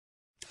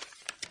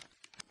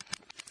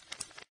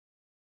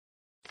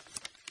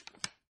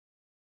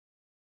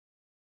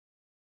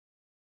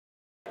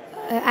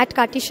at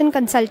Cartesian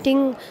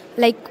Consulting,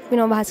 like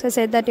Bhaskar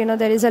said that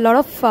there is a lot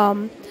of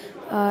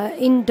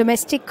in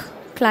domestic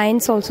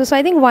clients also. So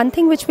I think one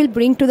thing which we'll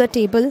bring to the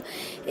table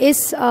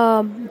is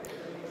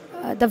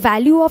the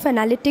value of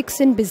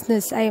analytics in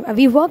business.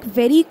 We work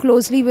very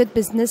closely with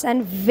business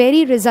and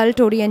very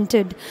result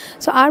oriented.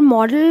 So our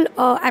model,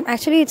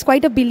 actually it's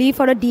quite a belief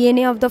or a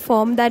DNA of the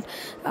firm that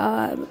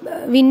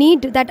we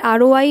need that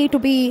ROI to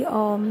be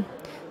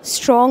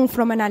strong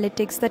from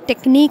analytics. The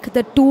technique,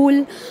 the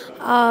tool,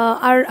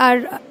 are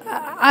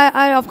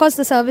of course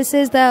the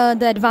services, the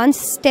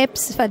advanced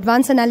steps,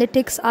 advanced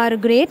analytics are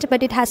great,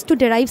 but it has to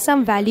derive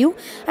some value.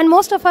 And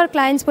most of our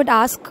clients would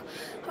ask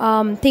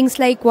things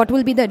like what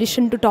will be the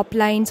addition to top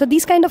line. So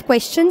these kind of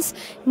questions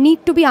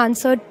need to be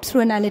answered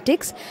through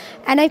analytics.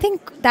 And I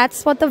think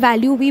that's what the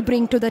value we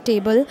bring to the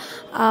table.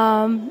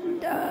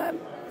 And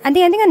I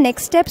think the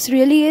next steps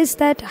really is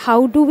that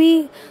how do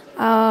we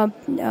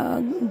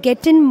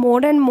get in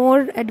more and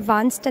more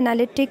advanced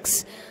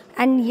analytics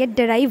and yet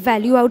derive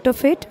value out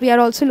of it. We are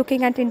also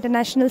looking at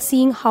international,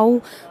 seeing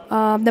how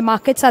the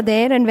markets are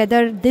there and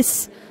whether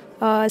this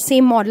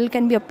same model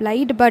can be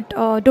applied. But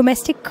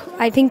domestic,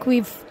 I think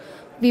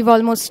we've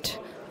almost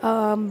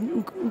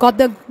got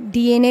the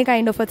DNA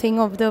kind of a thing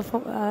of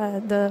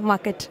the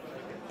market.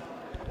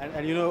 And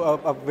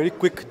a very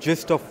quick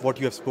gist of what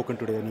you have spoken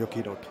today in your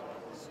keynote.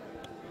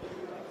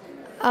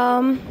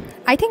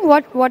 I think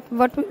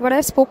what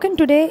I've spoken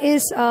today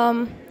is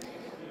called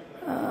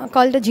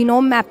a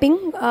genome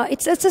mapping.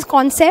 It's a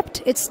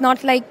concept. It's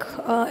not like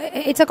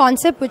it's a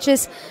concept which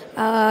is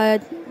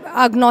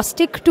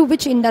agnostic to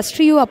which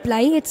industry you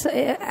apply.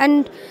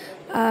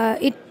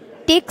 It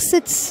takes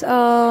its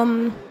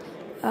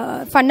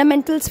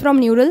fundamentals from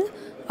neural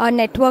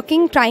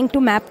networking, trying to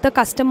map the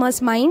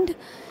customer's mind.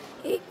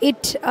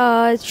 It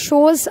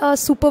shows a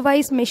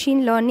supervised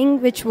machine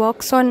learning which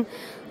can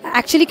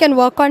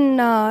work on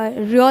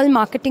real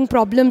marketing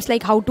problems,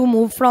 like how to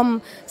move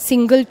from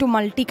single to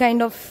multi,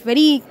 kind of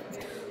very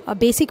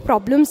basic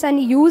problems, and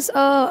use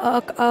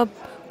a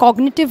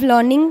cognitive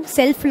learning,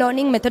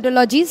 self-learning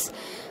methodologies.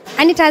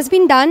 And it has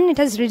been done. It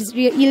has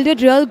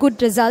yielded real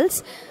good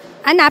results.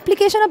 An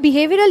application of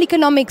behavioral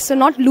economics, so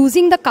not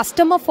losing the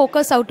customer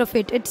focus out of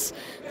it. It's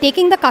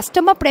taking the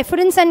customer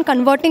preference and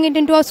converting it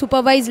into a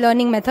supervised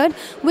learning method,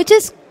 which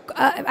is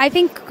I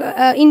think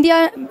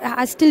India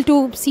has still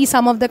to see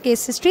some of the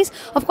case histories.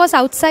 Of course,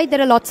 outside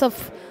there are lots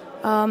of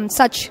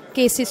such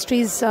case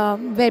histories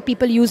where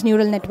people use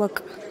neural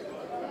network.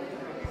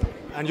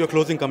 And your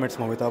closing comments,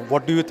 Moumita.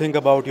 What do you think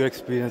about your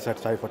experience at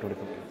CYPHER2015?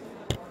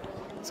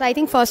 So I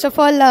think first of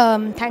all,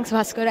 thanks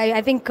Bhaskar.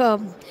 I think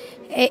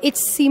it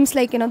seems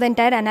like the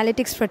entire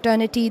analytics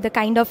fraternity, the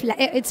kind of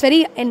it's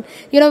very, and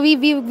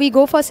we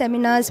go for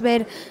seminars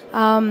where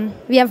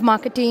we have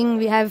marketing,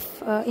 we have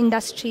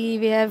industry,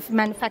 we have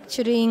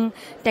manufacturing,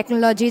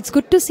 technology. It's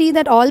good to see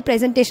that all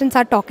presentations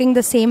are talking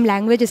the same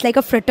language. It's like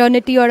a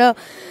fraternity or a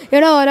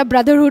or a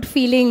brotherhood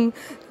feeling.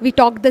 We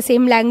talk the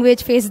same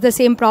language, face the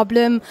same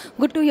problem.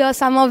 Good to hear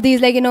some of these,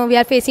 like we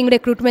are facing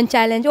recruitment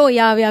challenge. Oh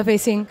yeah, we are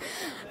facing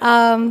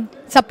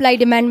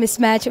supply-demand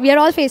mismatch. We are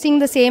all facing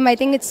the same. I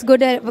think it's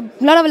good. A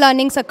lot of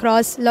learnings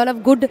across, a lot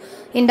of good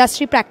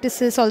industry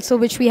practices also,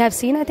 which we have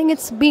seen. I think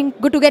it's been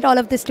good to get all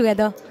of this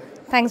together.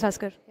 Thanks,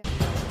 Bhaskar.